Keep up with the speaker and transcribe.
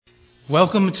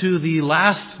Welcome to the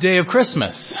last day of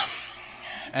Christmas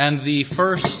and the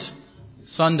first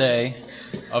Sunday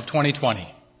of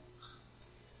 2020.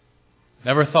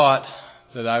 Never thought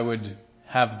that I would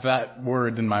have that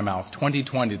word in my mouth,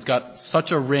 2020. It's got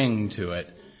such a ring to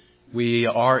it. We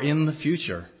are in the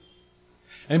future.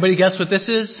 Anybody guess what this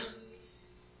is?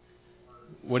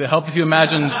 Would it help if you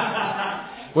imagined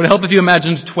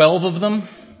 12 of them?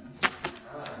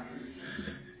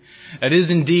 It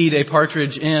is indeed a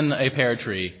partridge in a pear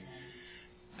tree.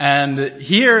 And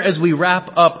here, as we wrap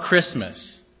up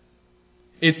Christmas,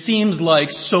 it seems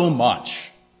like so much.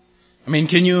 I mean,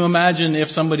 can you imagine if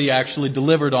somebody actually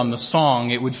delivered on the song,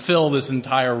 it would fill this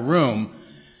entire room.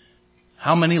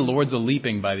 How many Lords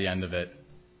a-leaping by the end of it?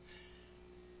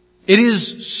 It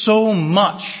is so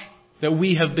much that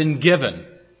we have been given.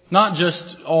 Not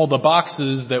just all the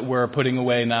boxes that we're putting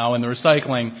away now in the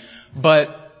recycling,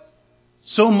 but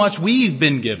so much we've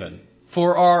been given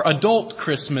for our adult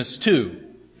Christmas too.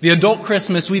 The adult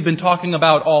Christmas we've been talking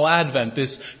about all Advent,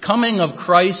 this coming of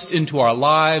Christ into our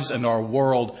lives and our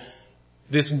world,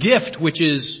 this gift which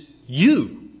is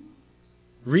you,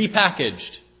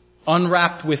 repackaged,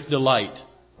 unwrapped with delight,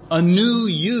 a new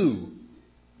you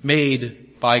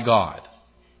made by God.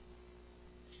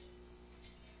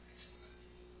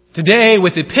 Today,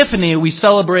 with Epiphany, we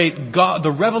celebrate God,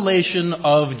 the revelation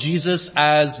of Jesus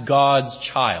as God's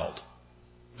child.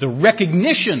 The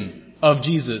recognition of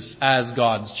Jesus as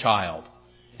God's child.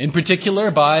 In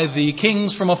particular, by the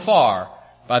kings from afar,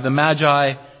 by the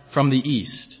Magi from the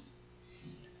east.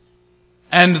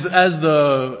 And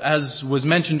as was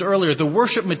mentioned earlier, the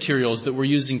worship materials that we're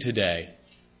using today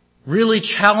really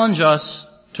challenge us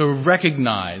to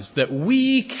recognize that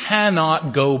we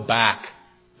cannot go back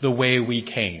the way we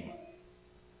came.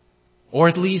 Or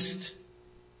at least,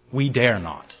 we dare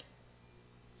not.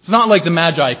 It's not like the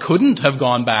Magi couldn't have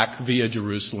gone back via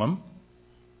Jerusalem,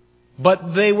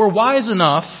 but they were wise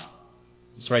enough,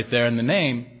 it's right there in the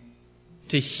name,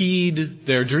 to heed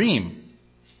their dream.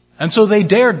 And so they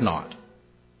dared not.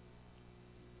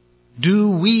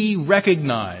 Do we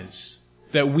recognize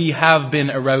that we have been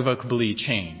irrevocably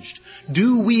changed?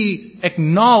 Do we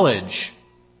acknowledge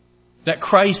that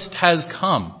Christ has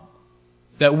come,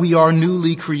 that we are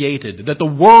newly created, that the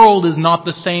world is not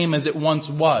the same as it once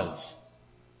was?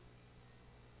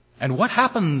 And what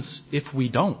happens if we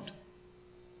don't?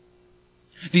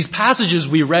 These passages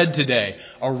we read today,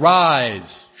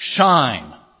 arise,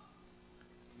 shine,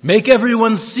 make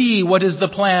everyone see what is the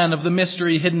plan of the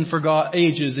mystery hidden for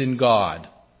ages in God,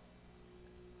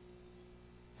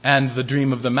 and the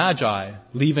dream of the Magi,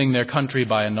 leaving their country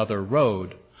by another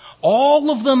road, all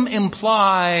of them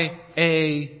imply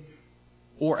a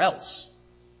or else.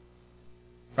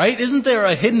 Right? Isn't there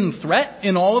a hidden threat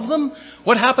in all of them?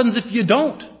 What happens if you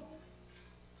don't?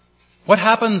 What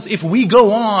happens if we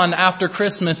go on after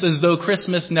Christmas as though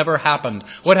Christmas never happened?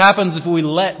 What happens if we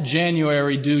let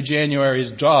January do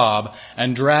January's job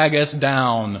and drag us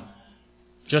down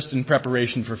just in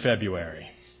preparation for February?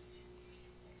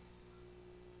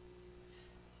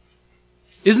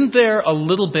 Isn't there a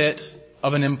little bit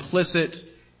of an implicit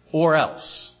or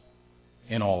else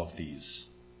in all of these?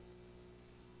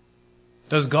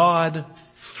 Does God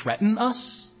threaten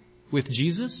us with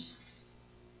Jesus?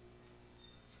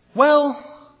 Well,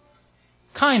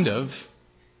 kind of,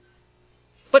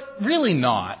 but really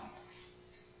not.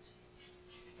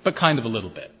 But kind of a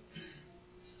little bit.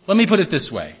 Let me put it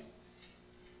this way.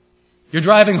 You're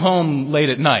driving home late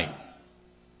at night.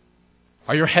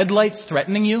 Are your headlights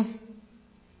threatening you?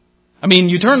 I mean,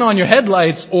 you turn on your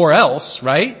headlights or else,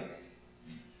 right?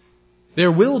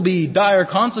 There will be dire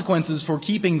consequences for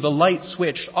keeping the light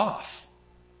switched off.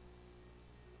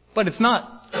 But it's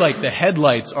not like the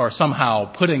headlights are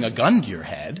somehow putting a gun to your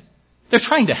head. They're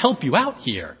trying to help you out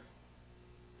here.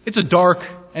 It's a dark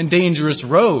and dangerous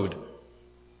road.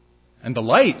 And the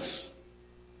lights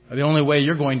are the only way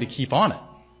you're going to keep on it.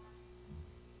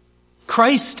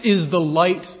 Christ is the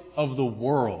light of the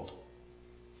world.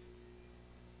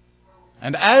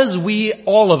 And as we,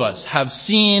 all of us, have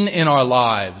seen in our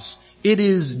lives, it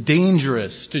is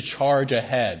dangerous to charge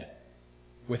ahead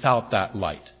without that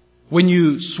light. When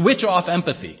you switch off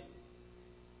empathy,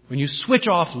 when you switch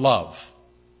off love,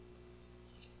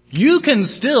 you can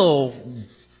still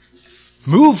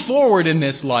move forward in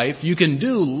this life. You can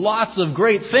do lots of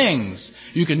great things.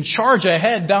 You can charge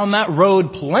ahead down that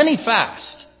road plenty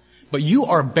fast, but you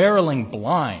are barreling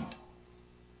blind.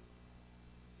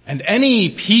 And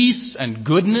any peace and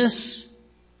goodness,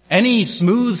 any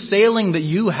smooth sailing that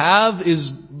you have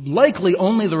is likely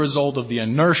only the result of the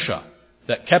inertia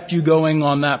that kept you going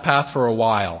on that path for a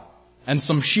while, and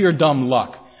some sheer dumb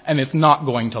luck, and it's not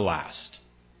going to last.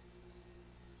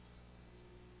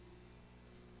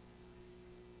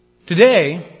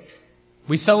 Today,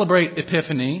 we celebrate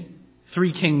Epiphany,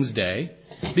 Three Kings Day,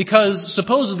 because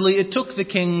supposedly it took the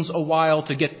kings a while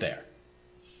to get there.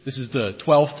 This is the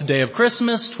 12th day of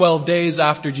Christmas, 12 days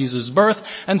after Jesus' birth,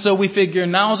 and so we figure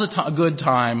now's a good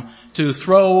time to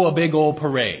throw a big old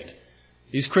parade.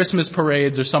 These Christmas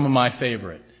parades are some of my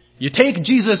favorite. You take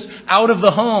Jesus out of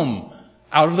the home,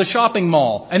 out of the shopping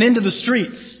mall, and into the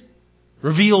streets,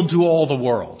 revealed to all the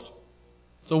world.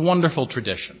 It's a wonderful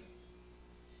tradition.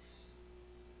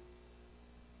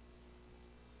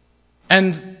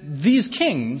 And these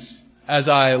kings, as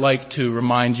I like to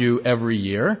remind you every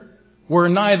year, were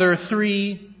neither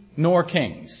three nor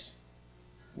kings.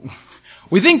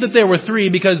 We think that there were three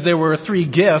because there were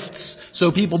three gifts,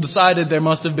 so people decided there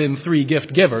must have been three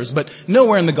gift givers, but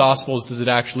nowhere in the Gospels does it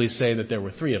actually say that there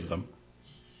were three of them.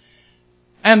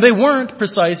 And they weren't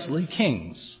precisely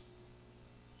kings.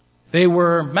 They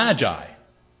were magi,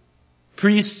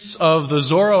 priests of the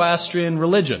Zoroastrian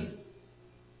religion,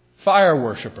 fire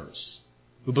worshippers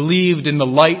who believed in the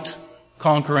light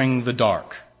conquering the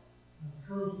dark.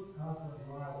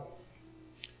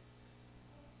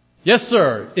 Yes,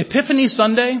 sir. Epiphany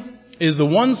Sunday is the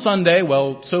one Sunday,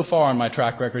 well, so far on my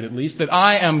track record at least, that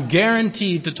I am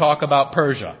guaranteed to talk about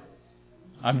Persia.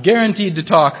 I'm guaranteed to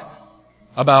talk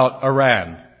about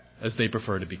Iran, as they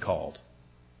prefer to be called.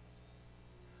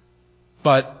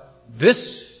 But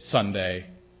this Sunday,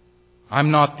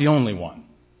 I'm not the only one.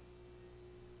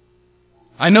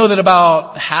 I know that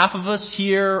about half of us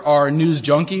here are news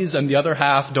junkies and the other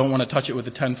half don't want to touch it with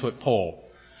a 10-foot pole.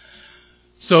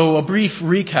 So a brief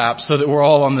recap so that we're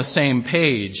all on the same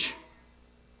page.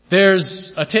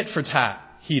 There's a tit for tat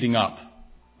heating up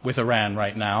with Iran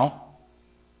right now.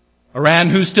 Iran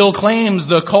who still claims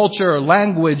the culture,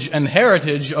 language, and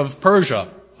heritage of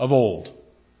Persia of old.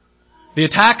 The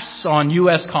attacks on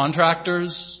U.S.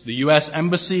 contractors, the U.S.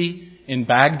 embassy in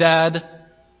Baghdad,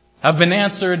 have been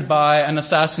answered by an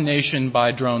assassination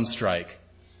by drone strike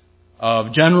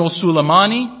of General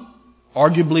Soleimani,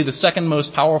 arguably the second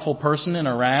most powerful person in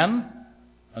Iran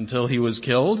until he was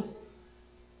killed,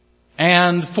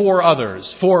 and four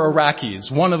others, four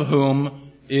Iraqis, one of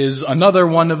whom is another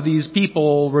one of these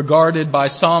people regarded by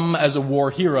some as a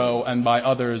war hero and by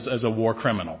others as a war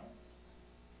criminal.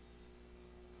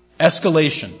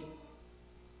 Escalation.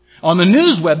 On the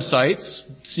news websites,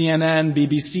 CNN,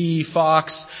 BBC,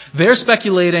 Fox, they're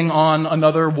speculating on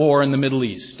another war in the Middle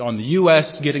East, on the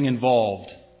U.S. getting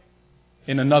involved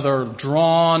in another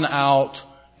drawn-out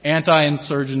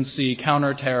anti-insurgency,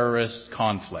 counter-terrorist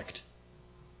conflict.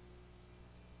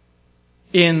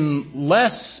 In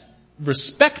less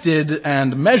respected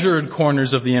and measured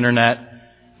corners of the internet,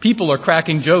 people are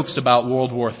cracking jokes about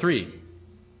World War III.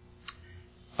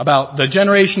 About the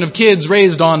generation of kids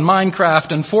raised on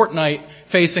Minecraft and Fortnite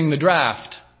facing the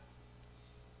draft.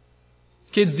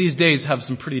 Kids these days have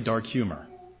some pretty dark humor.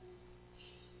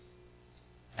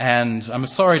 And I'm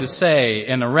sorry to say,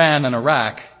 in Iran and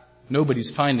Iraq,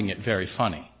 nobody's finding it very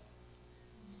funny.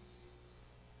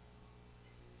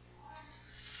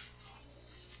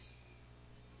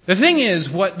 The thing is,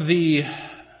 what the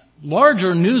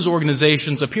larger news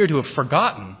organizations appear to have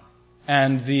forgotten,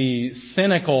 and the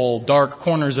cynical, dark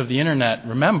corners of the internet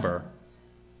remember,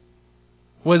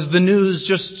 was the news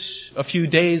just a few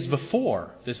days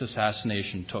before this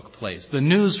assassination took place. The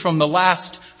news from the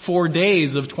last 4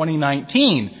 days of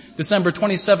 2019, December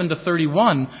 27 to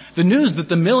 31, the news that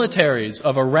the militaries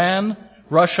of Iran,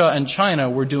 Russia, and China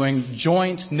were doing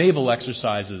joint naval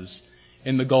exercises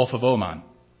in the Gulf of Oman.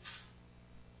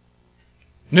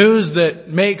 News that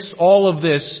makes all of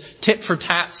this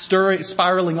tit-for-tat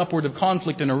spiraling upward of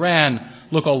conflict in Iran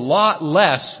look a lot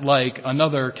less like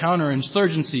another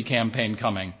counterinsurgency campaign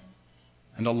coming,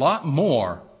 and a lot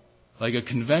more like a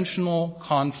conventional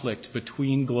conflict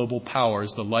between global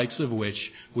powers, the likes of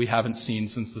which we haven't seen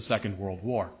since the Second World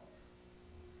War.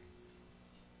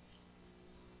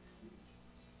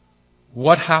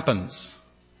 What happens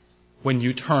when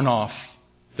you turn off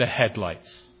the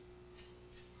headlights?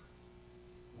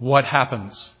 What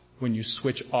happens when you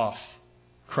switch off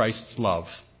Christ's love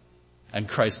and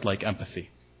Christ-like empathy?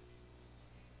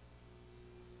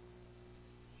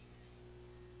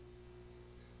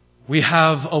 We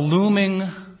have a looming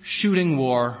shooting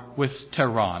war with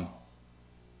Tehran,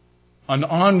 an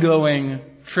ongoing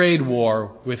trade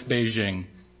war with Beijing,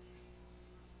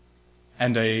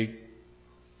 and an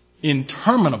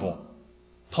interminable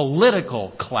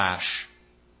political clash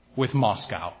with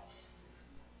Moscow.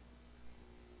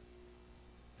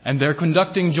 And they're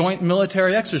conducting joint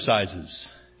military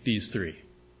exercises, these three.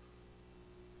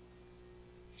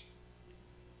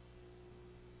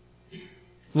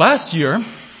 Last year,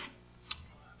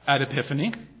 at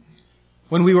Epiphany,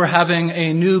 when we were having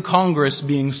a new Congress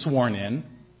being sworn in,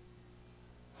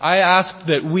 I asked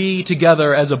that we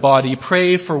together as a body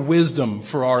pray for wisdom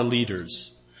for our leaders.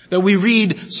 That we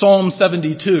read Psalm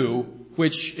 72,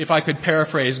 which, if I could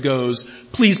paraphrase, goes,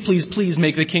 "Please, please, please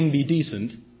make the king be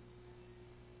decent,"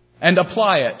 and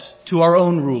apply it to our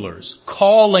own rulers,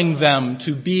 calling them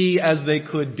to be as they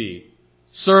could be,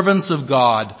 servants of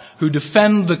God who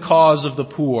defend the cause of the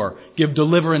poor, give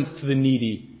deliverance to the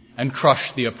needy, and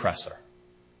crush the oppressor.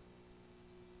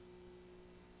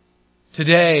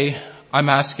 Today, I'm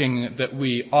asking that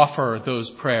we offer those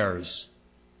prayers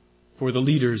for the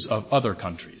leaders of other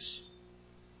countries.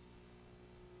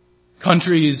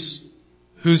 Countries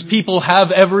whose people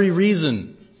have every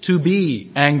reason to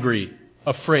be angry,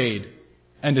 afraid,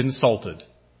 and insulted.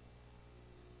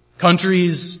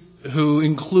 Countries who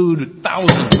include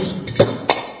thousands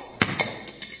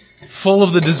full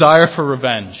of the desire for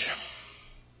revenge.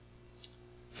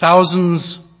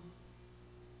 Thousands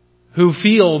who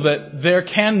feel that there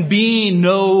can be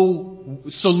no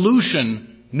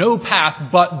solution, no path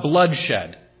but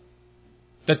bloodshed.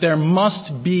 That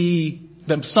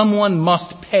that someone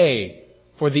must pay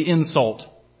for the insult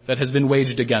that has been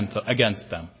waged against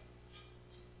them.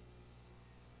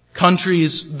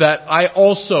 Countries that I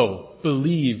also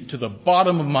believe to the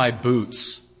bottom of my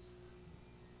boots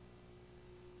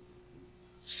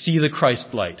see the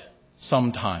Christ light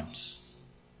sometimes.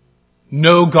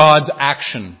 Know God's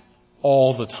action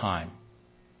all the time.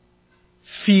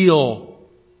 Feel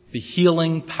the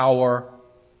healing power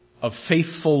of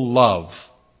faithful love,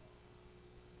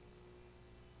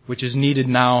 which is needed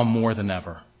now more than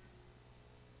ever.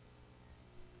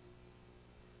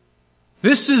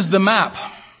 This is the map.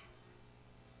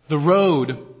 The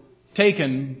road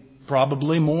taken,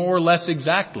 probably more or less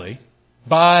exactly,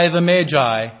 by the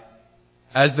Magi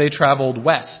as they traveled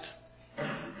west.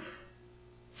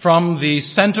 From the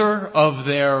center of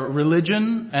their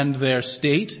religion and their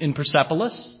state in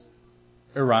Persepolis,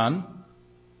 Iran,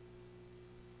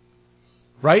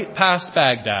 right past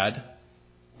Baghdad,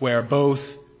 where both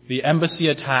the embassy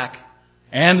attack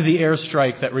and the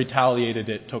airstrike that retaliated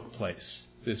it took place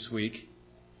this week,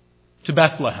 to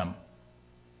Bethlehem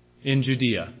in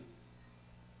Judea,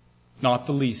 not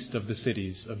the least of the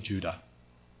cities of Judah.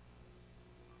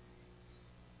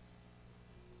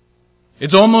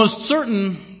 It's almost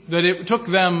certain that it took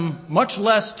them much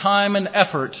less time and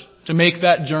effort to make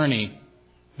that journey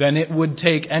than it would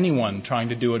take anyone trying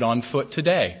to do it on foot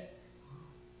today.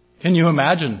 Can you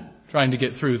imagine trying to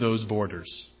get through those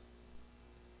borders?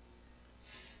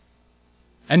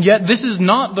 And yet this is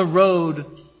not the road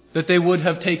that they would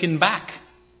have taken back.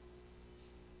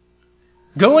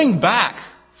 Going back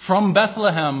from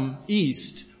Bethlehem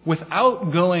east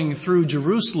without going through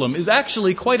Jerusalem is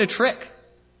actually quite a trick.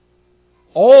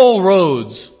 All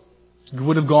roads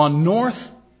would have gone north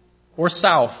or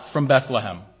south from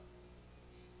Bethlehem.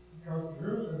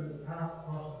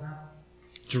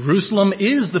 Jerusalem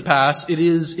is the pass. It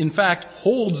is, in fact,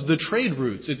 holds the trade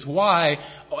routes. It's why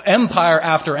empire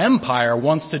after empire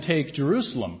wants to take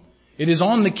Jerusalem. It is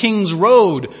on the King's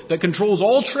Road that controls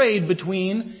all trade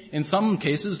between, in some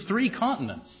cases, 3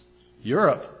 continents: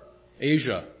 Europe,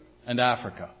 Asia, and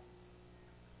Africa.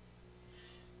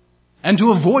 And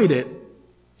to avoid it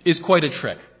is quite a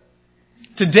trick.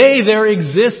 Today there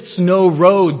exists no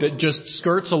road that just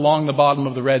skirts along the bottom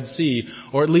of the Red Sea,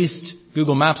 or at least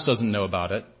Google Maps doesn't know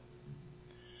about it.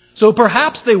 So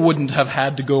perhaps they wouldn't have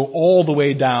had to go all the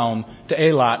way down to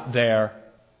Eilat there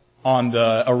on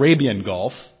the Arabian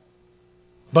Gulf.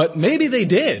 But maybe they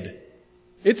did.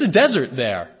 It's a desert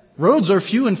there. Roads are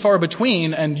few and far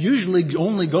between and usually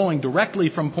only going directly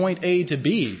from point A to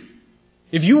B.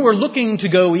 If you were looking to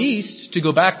go east, to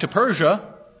go back to Persia,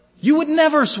 you would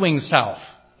never swing south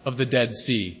of the Dead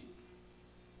Sea.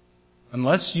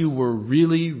 Unless you were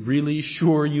really, really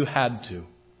sure you had to.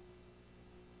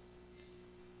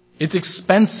 It's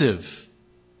expensive.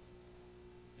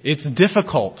 It's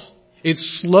difficult.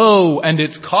 It's slow and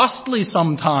it's costly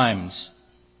sometimes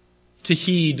to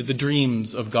heed the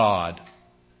dreams of God.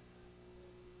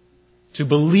 To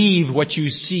believe what you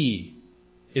see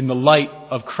in the light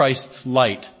of Christ's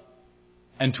light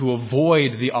and to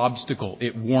avoid the obstacle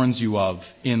it warns you of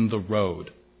in the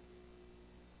road.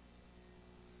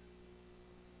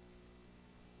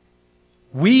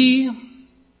 We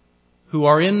who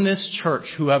are in this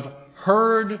church, who have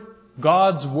heard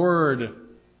God's word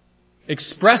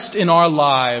expressed in our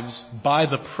lives by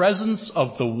the presence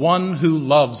of the one who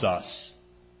loves us,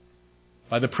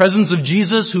 by the presence of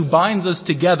Jesus who binds us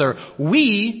together,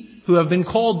 we who have been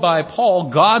called by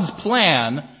Paul God's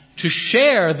plan to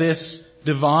share this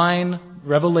divine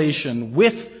revelation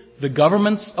with the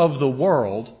governments of the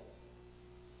world,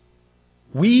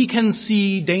 we can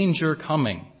see danger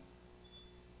coming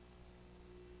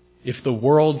if the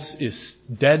world is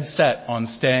dead set on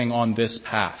staying on this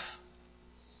path.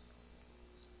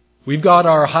 We've got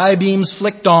our high beams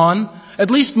flicked on, at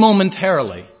least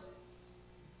momentarily.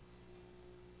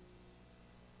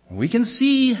 We can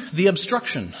see the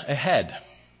obstruction ahead.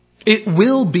 It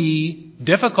will be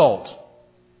difficult,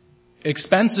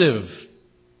 expensive,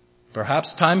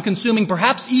 perhaps time-consuming,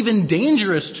 perhaps even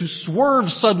dangerous to swerve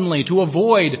suddenly to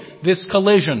avoid this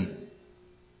collision,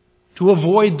 to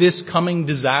avoid this coming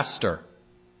disaster.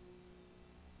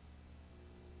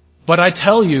 But I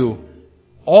tell you,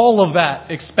 all of that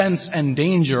expense and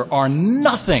danger are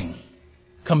nothing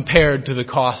compared to the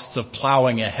costs of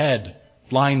plowing ahead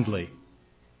blindly,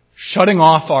 shutting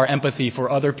off our empathy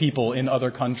for other people in other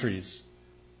countries,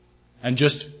 and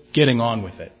just getting on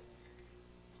with it.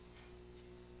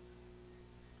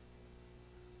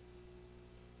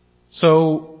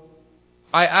 So,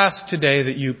 I ask today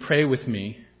that you pray with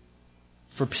me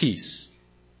for peace.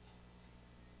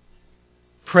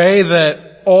 Pray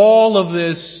that all of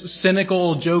this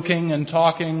cynical joking and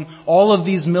talking, all of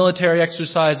these military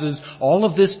exercises, all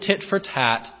of this tit for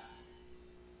tat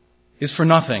is for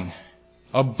nothing.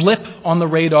 A blip on the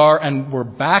radar, and we're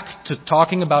back to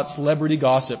talking about celebrity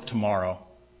gossip tomorrow.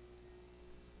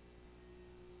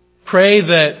 Pray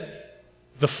that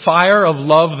the fire of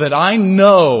love that I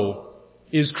know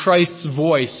is Christ's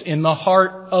voice in the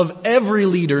heart of every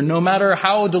leader, no matter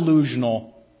how delusional,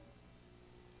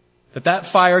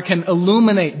 that fire can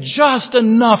illuminate just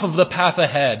enough of the path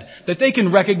ahead that they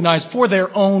can recognize for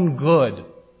their own good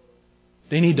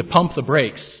they need to pump the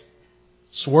brakes,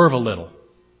 swerve a little,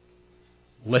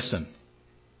 listen.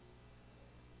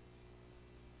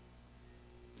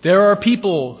 There are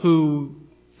people who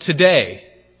today,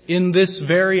 in this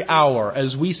very hour,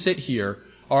 as we sit here,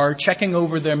 are checking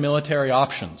over their military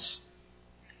options.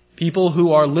 People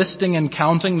who are listing and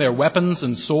counting their weapons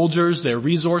and soldiers, their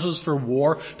resources for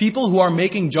war. People who are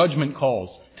making judgment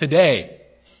calls today,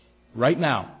 right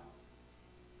now.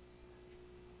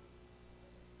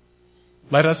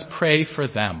 Let us pray for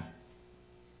them,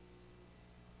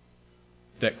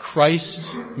 that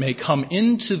Christ may come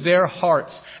into their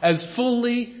hearts as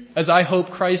fully as I hope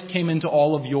Christ came into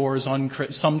all of yours on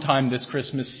sometime this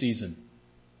Christmas season.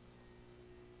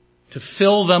 To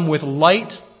fill them with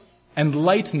light and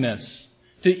lightness,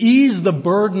 to ease the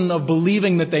burden of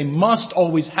believing that they must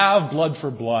always have blood for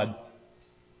blood,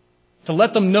 to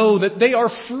let them know that they are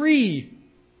free.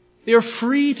 They are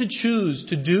free to choose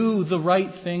to do the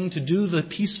right thing, to do the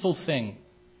peaceful thing,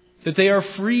 that they are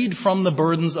freed from the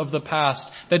burdens of the past,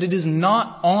 that it is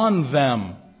not on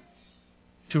them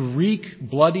to wreak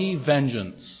bloody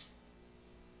vengeance,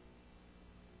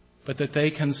 but that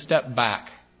they can step back,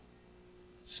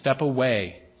 step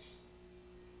away,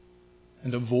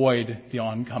 and avoid the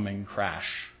oncoming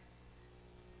crash.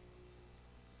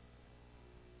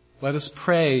 Let us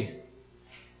pray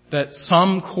that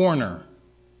some corner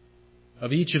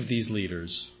of each of these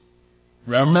leaders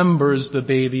remembers the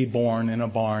baby born in a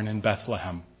barn in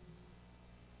Bethlehem,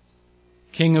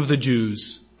 King of the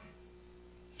Jews,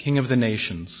 King of the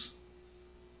nations,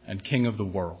 and King of the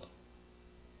world.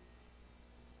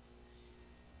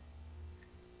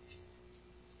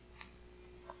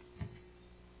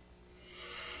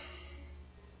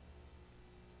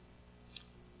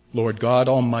 Lord God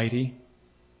Almighty,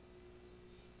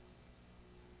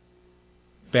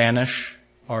 banish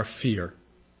our fear.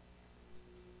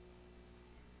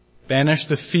 Banish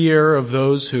the fear of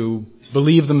those who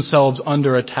believe themselves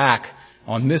under attack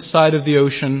on this side of the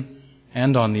ocean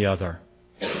and on the other.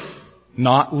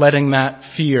 Not letting that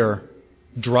fear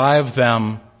drive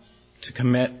them to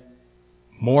commit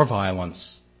more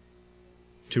violence,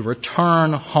 to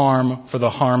return harm for the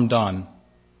harm done,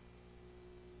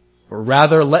 or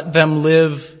rather let them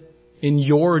live in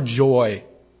your joy,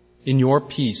 in your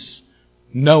peace,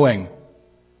 knowing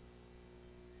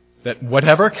that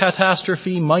whatever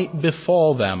catastrophe might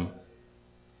befall them,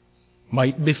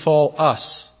 might befall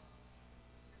us,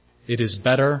 it is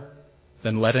better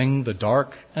than letting the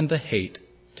dark and the hate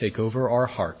take over our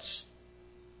hearts.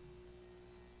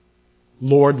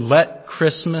 Lord, let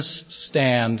Christmas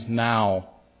stand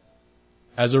now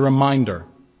as a reminder,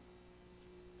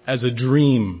 as a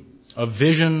dream, a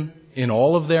vision in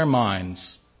all of their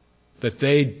minds, that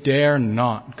they dare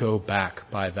not go back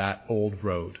by that old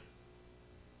road.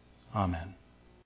 Amen.